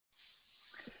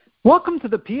Welcome to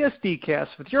the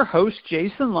PSDcast with your host,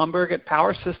 Jason Lumberg at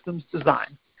Power Systems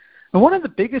Design. And one of the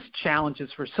biggest challenges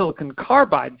for silicon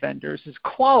carbide vendors is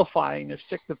qualifying their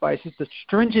SiC devices to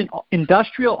stringent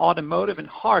industrial, automotive, and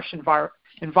harsh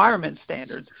environment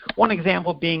standards. One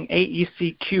example being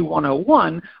AEC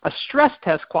Q101, a stress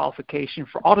test qualification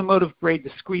for automotive-grade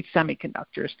discrete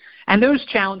semiconductors. And those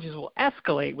challenges will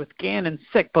escalate with GaN and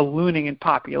SiC ballooning in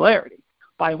popularity.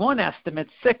 By one estimate,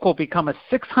 SiC will become a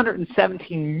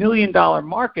 $617 million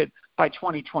market by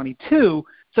 2022,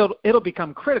 so it'll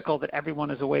become critical that everyone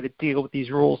has a way to deal with these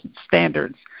rules and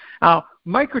standards.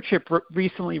 Microchip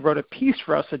recently wrote a piece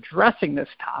for us addressing this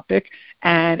topic,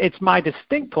 and it's my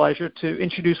distinct pleasure to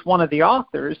introduce one of the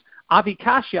authors, Avi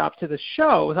Kashyap, to the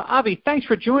show. So, Avi, thanks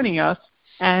for joining us.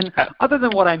 And other than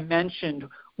what I mentioned,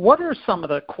 what are some of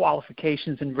the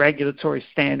qualifications and regulatory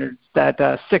standards that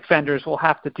SiC vendors will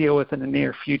have to deal with in the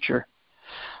near future?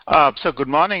 So good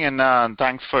morning, and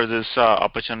thanks for this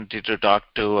opportunity to talk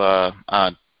to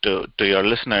your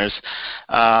listeners.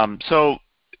 So,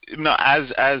 as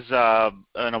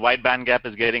wide bandgap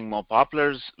is getting more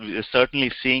popular, we're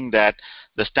certainly seeing that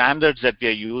the standards that we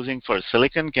are using for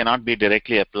silicon cannot be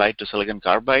directly applied to silicon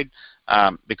carbide.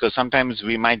 Because sometimes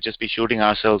we might just be shooting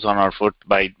ourselves on our foot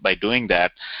by doing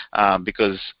that,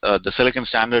 because the silicon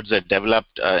standards are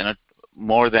developed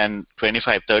more than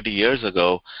 25, 30 years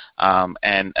ago,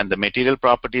 and the material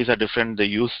properties are different, the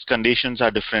use conditions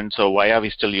are different, so why are we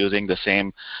still using the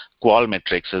same qual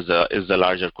metrics is the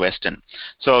larger question.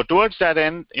 So towards that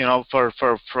end, for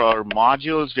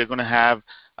modules, we're going to have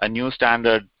a new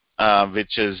standard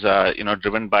which is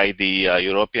driven by the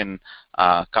European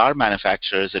car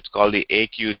manufacturers. It's called the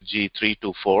AQG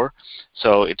 324.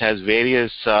 So it has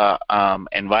various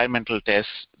environmental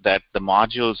tests that the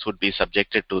modules would be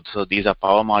subjected to. So these are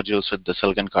power modules with the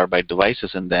silicon carbide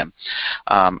devices in them,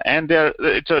 and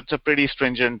it's a pretty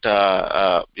stringent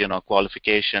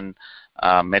qualification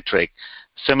metric.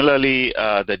 Similarly,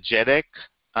 the JEDEC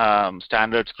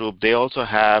standards group, they also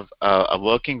have a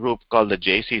working group called the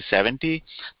JC70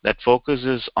 that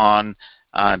focuses on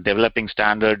developing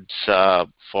standards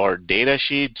for data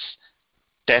sheets,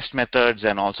 test methods,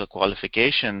 and also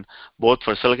qualification, both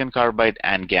for silicon carbide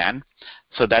and GaN.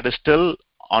 So that is still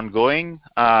ongoing.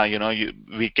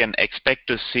 We can expect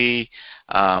to see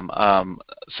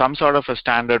some sort of a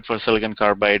standard for silicon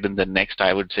carbide in the next,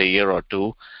 I would say, year or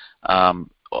two.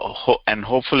 And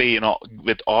hopefully,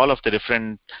 with all of the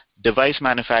different device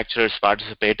manufacturers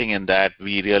participating in that,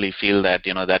 we really feel that,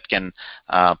 that can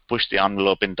push the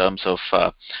envelope in terms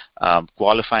of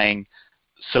qualifying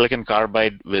silicon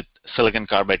carbide with silicon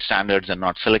carbide standards and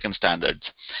not silicon standards.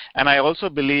 And I also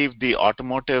believe the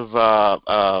automotive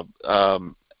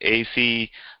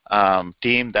AC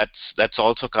team that's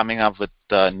also coming up with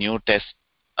new test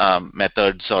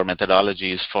methods or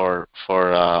methodologies for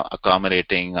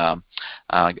accommodating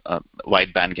wide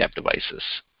bandgap devices.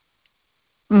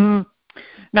 Mm-hmm.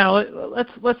 Now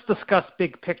let's discuss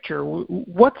big picture.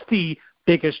 What's the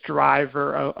biggest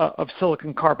driver of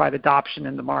silicon carbide adoption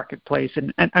in the marketplace,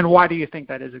 and why do you think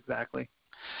that is exactly?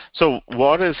 So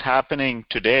what is happening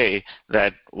today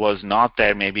that was not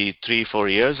there maybe 3-4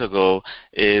 years ago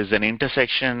is an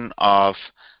intersection of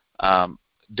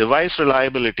device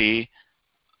reliability,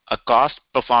 a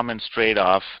cost-performance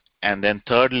trade-off, and then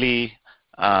thirdly,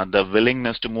 the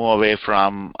willingness to move away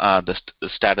from the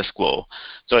status quo.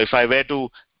 So if I were to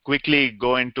quickly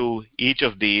go into each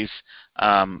of these,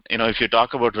 if you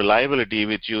talk about reliability,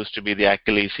 which used to be the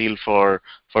Achilles heel for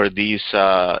these,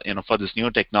 for this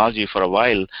new technology for a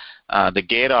while, the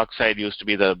gate oxide used to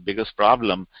be the biggest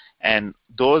problem, and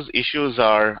those issues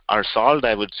are solved,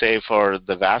 I would say, for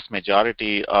the vast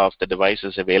majority of the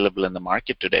devices available in the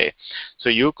market today. So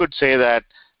you could say that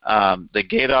the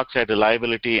gate oxide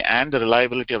reliability and the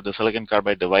reliability of the silicon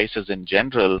carbide devices in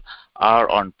general are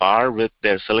on par with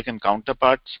their silicon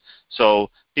counterparts. So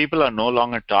people are no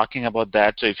longer talking about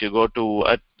that. So if you go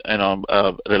to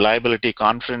a reliability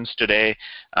conference today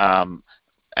and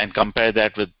compare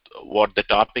that with what the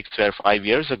topics were 5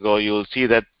 years ago, you'll see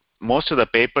that most of the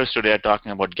papers today are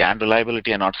talking about GaN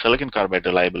reliability and not silicon carbide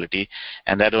reliability,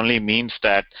 and that only means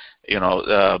that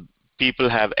people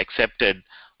have accepted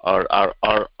or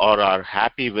are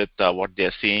happy with what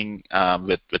they're seeing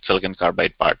with silicon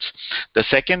carbide parts. The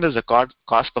second is a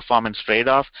cost-performance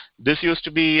trade-off. This used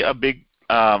to be a big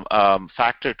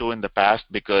factor too in the past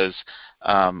because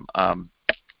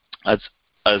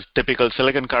a typical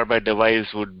silicon carbide device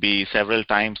would be several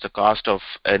times the cost of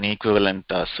an equivalent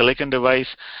silicon device.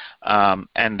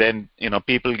 And then,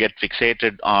 people get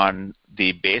fixated on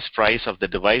the base price of the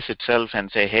device itself and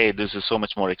say, hey, this is so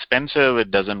much more expensive.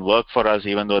 It doesn't work for us,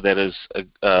 even though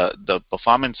the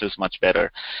performance is much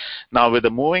better. Now, with the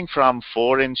moving from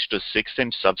 4-inch to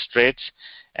 6-inch substrates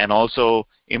and also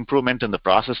improvement in the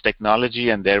process technology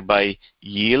and thereby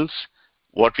yields,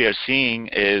 what we are seeing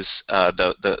is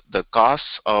the costs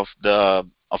of the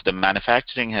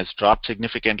manufacturing has dropped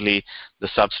significantly. The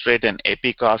substrate and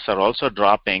epi costs are also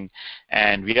dropping,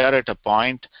 and we are at a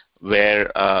point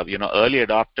where early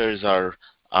adopters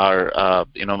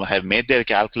have made their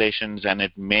calculations, and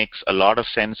it makes a lot of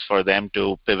sense for them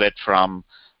to pivot from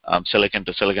silicon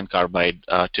to silicon carbide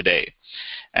today.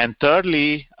 And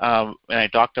thirdly, when I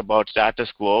talked about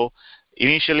status quo,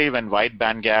 initially when wide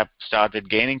bandgap started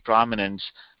gaining prominence,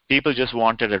 people just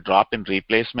wanted a drop-in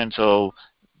replacement. So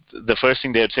the first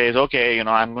thing they would say is, okay,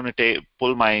 I'm going to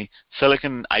pull my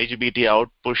silicon IGBT out,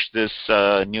 push this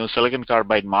new silicon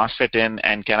carbide MOSFET in,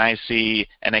 and can I see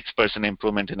an X%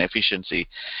 improvement in efficiency?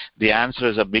 The answer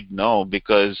is a big no,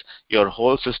 because your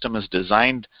whole system is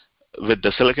designed with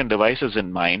the silicon devices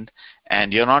in mind,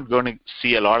 and you're not going to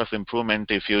see a lot of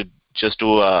improvement if you just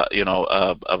do a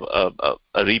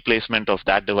replacement of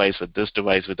that device with this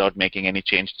device without making any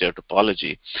change to your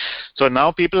topology. So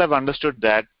now people have understood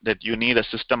that you need a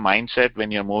system mindset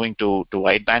when you're moving to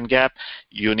wide bandgap.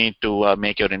 You need to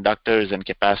make your inductors and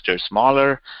capacitors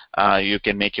smaller. You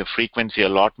can make your frequency a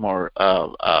lot more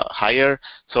higher.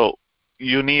 So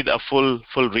you need a full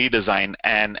redesign,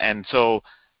 and so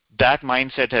that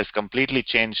mindset has completely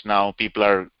changed now.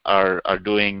 People are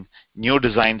doing new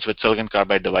designs with silicon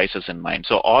carbide devices in mind.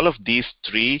 So all of these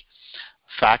three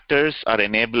factors are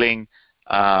enabling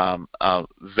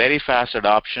very fast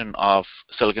adoption of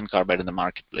silicon carbide in the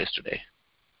marketplace today.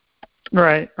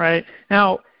 Right.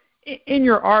 Now, in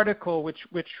your article, which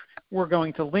we're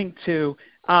going to link to,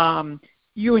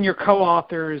 you and your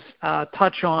co-authors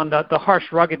touch on the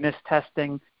harsh ruggedness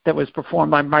testing that was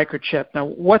performed by Microchip. Now,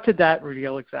 what did that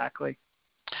reveal exactly?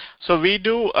 So we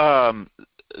do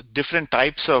different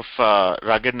types of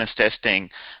ruggedness testing.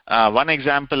 One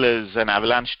example is an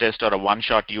avalanche test or a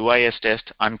one-shot UIS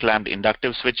test, unclamped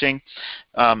inductive switching.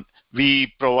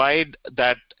 We provide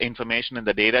that information in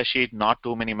the data sheet. Not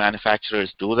too many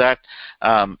manufacturers do that.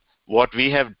 What we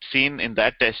have seen in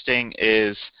that testing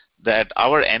is that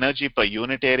our energy per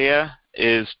unit area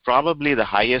is probably the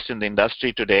highest in the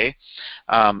industry today,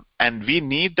 and we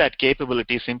need that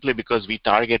capability simply because we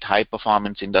target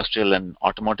high-performance industrial and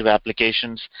automotive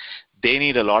applications. They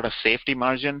need a lot of safety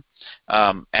margin,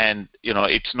 and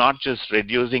it's not just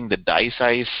reducing the die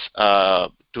size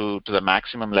to the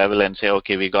maximum level and say,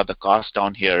 okay, we got the cost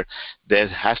down here. There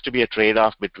has to be a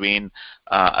trade-off between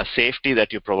a safety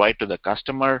that you provide to the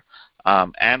customer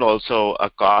and also a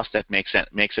cost that makes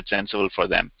it sensible for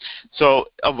them. So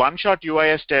a one-shot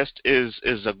UIS test is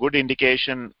a good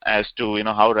indication as to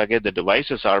how rugged the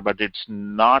devices are, but it's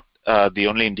not the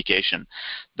only indication.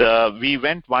 We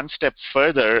went one step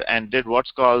further and did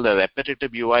what's called a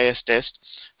repetitive UIS test.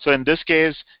 So in this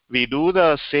case, we do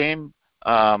the same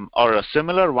or a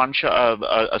similar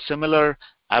similar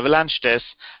avalanche test,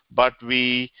 but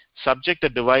we subject the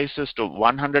devices to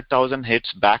 100,000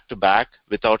 hits back to back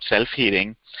without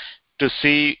self-heating to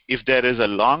see if there is a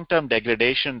long-term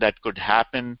degradation that could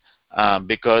happen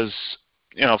because,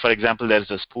 for example,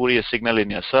 there's a spurious signal in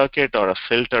your circuit or a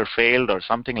filter failed or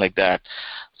something like that.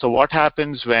 So what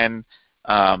happens when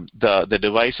the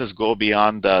devices go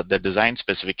beyond the design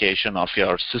specification of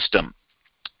your system?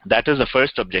 That is the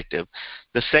first objective.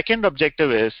 The second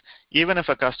objective is, even if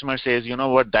a customer says, you know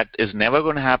what, that is never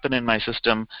going to happen in my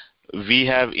system, we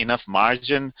have enough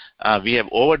margin, we have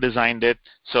over-designed it,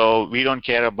 so we don't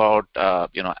care about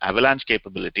avalanche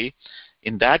capability.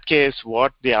 In that case,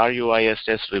 what the RUIS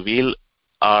tests reveal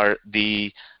are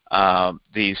the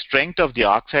strength of the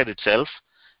oxide itself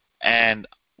and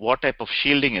what type of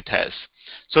shielding it has.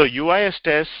 So UIS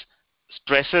test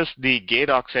stresses the gate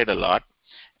oxide a lot.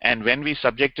 And when we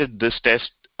subjected this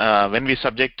test on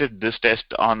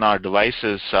our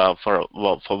devices for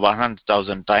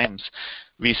 100,000 times,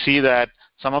 we see that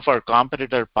some of our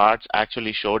competitor parts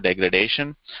actually show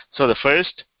degradation. So the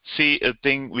first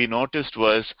thing we noticed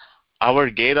was our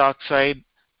gate oxide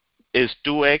is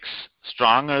 2x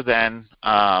stronger than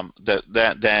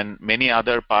many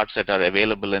other parts that are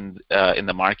available in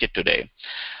the market today.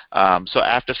 So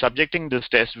after subjecting this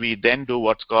test, we then do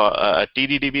what's called a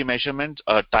TDDB measurement,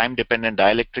 a time-dependent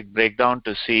dielectric breakdown,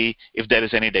 to see if there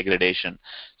is any degradation.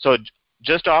 So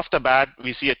just off the bat,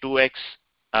 we see a 2x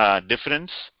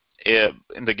difference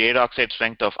in the gate oxide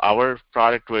strength of our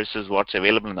product versus what's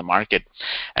available in the market.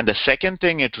 And the second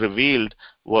thing it revealed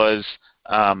was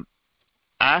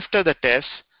after the test,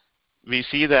 we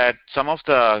see that some of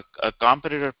the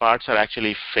competitor parts are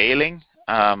actually failing.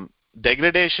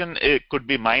 Degradation, it could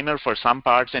be minor for some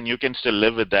parts and you can still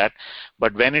live with that,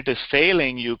 but when it is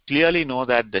failing, you clearly know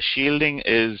that the shielding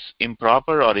is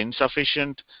improper or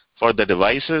insufficient for the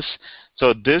devices.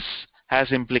 So this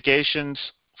has implications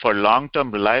for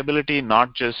long-term reliability,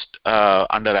 not just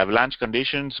under avalanche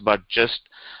conditions, but just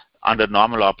under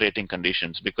normal operating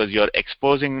conditions, because you're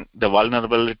exposing the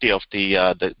vulnerability of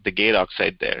the gate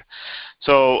oxide there.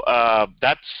 So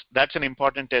that's an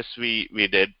important test we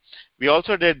did. We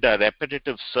also did the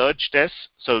repetitive surge tests.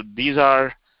 So these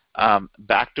are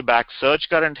back-to-back surge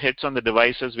current hits on the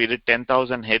devices. We did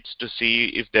 10,000 hits to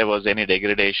see if there was any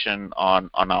degradation on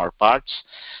our parts.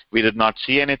 We did not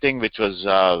see anything, which was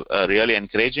really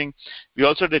encouraging. We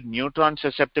also did neutron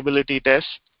susceptibility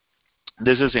tests.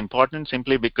 This is important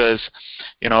simply because,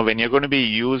 when you're going to be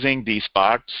using these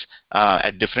parts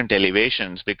at different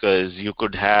elevations, because you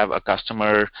could have a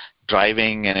customer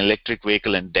driving an electric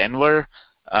vehicle in Denver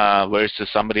versus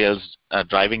somebody else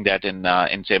driving that in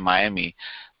say, Miami.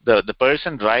 The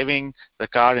person driving the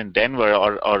car in Denver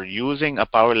or using a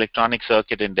power electronic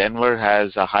circuit in Denver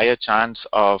has a higher chance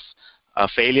of a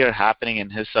failure happening in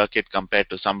his circuit compared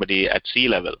to somebody at sea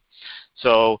level.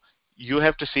 So you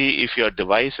have to see if your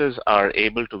devices are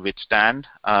able to withstand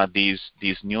these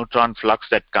neutron flux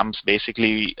that comes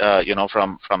basically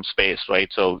from space, right?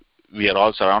 So we are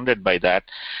all surrounded by that,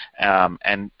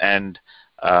 and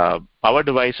power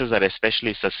devices are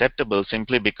especially susceptible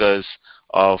simply because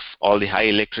of all the high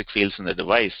electric fields in the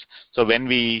device. So when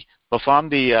we perform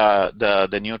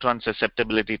the neutron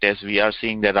susceptibility test, we are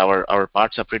seeing that our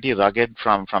parts are pretty rugged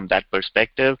from that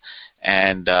perspective,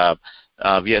 and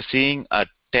we are seeing a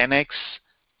 10x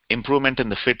improvement in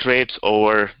the fit rates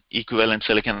over equivalent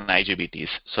silicon IGBTs.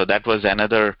 So that was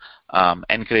another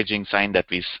encouraging sign that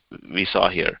we saw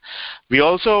here. We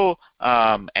also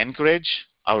encourage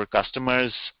our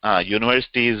customers,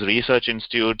 universities, research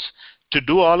institutes to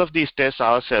do all of these tests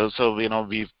ourselves. So we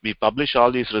publish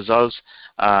all these results,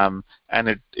 and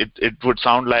it would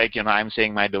sound like I'm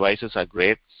saying my devices are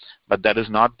great, but that is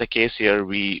not the case here.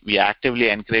 We actively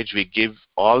encourage, we give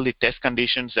all the test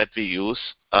conditions that we use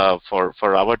for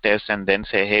our tests, and then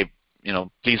say, hey,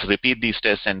 please repeat these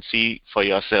tests and see for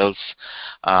yourselves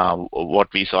what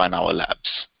we saw in our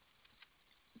labs.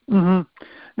 Mm-hmm.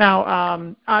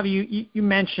 Now, Avi, you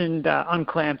mentioned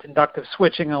unclamped inductive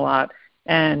switching a lot,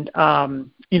 and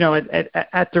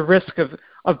at the risk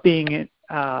of being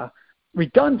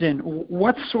redundant,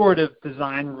 what sort of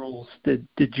design rules do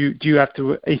you have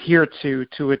to adhere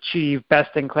to achieve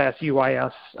best-in-class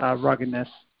UIS ruggedness?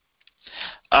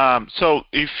 So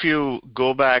if you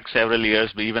go back several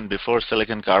years, even before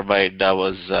silicon carbide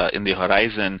was in the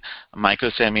horizon,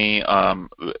 Microsemi,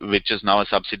 which is now a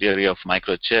subsidiary of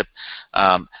Microchip,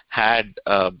 had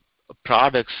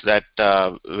products that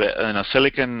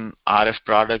silicon RF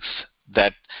products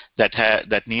that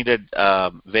needed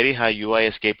very high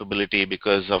UIS capability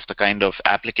because of the kind of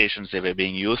applications they were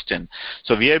being used in.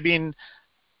 So we have been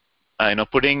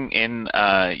putting in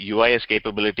UIS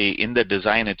capability in the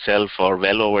design itself for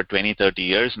well over 20-30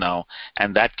 years now,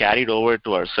 and that carried over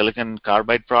to our silicon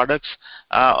carbide products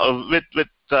with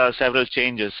several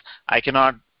changes. I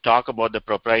cannot talk about the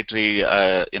proprietary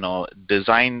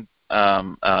designs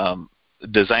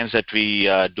that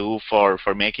we do for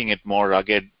making it more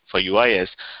rugged for UIS.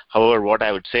 However, what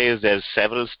I would say is there's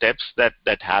several steps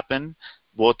that happen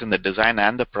both in the design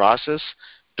and the process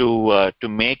to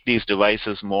make these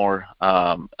devices more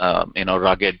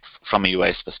rugged from a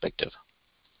UIS perspective.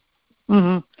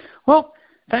 Mm-hmm. Well,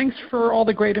 thanks for all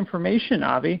the great information,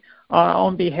 Avi.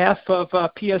 On behalf of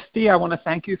PSD, I want to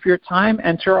thank you for your time,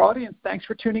 and to our audience, thanks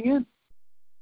for tuning in.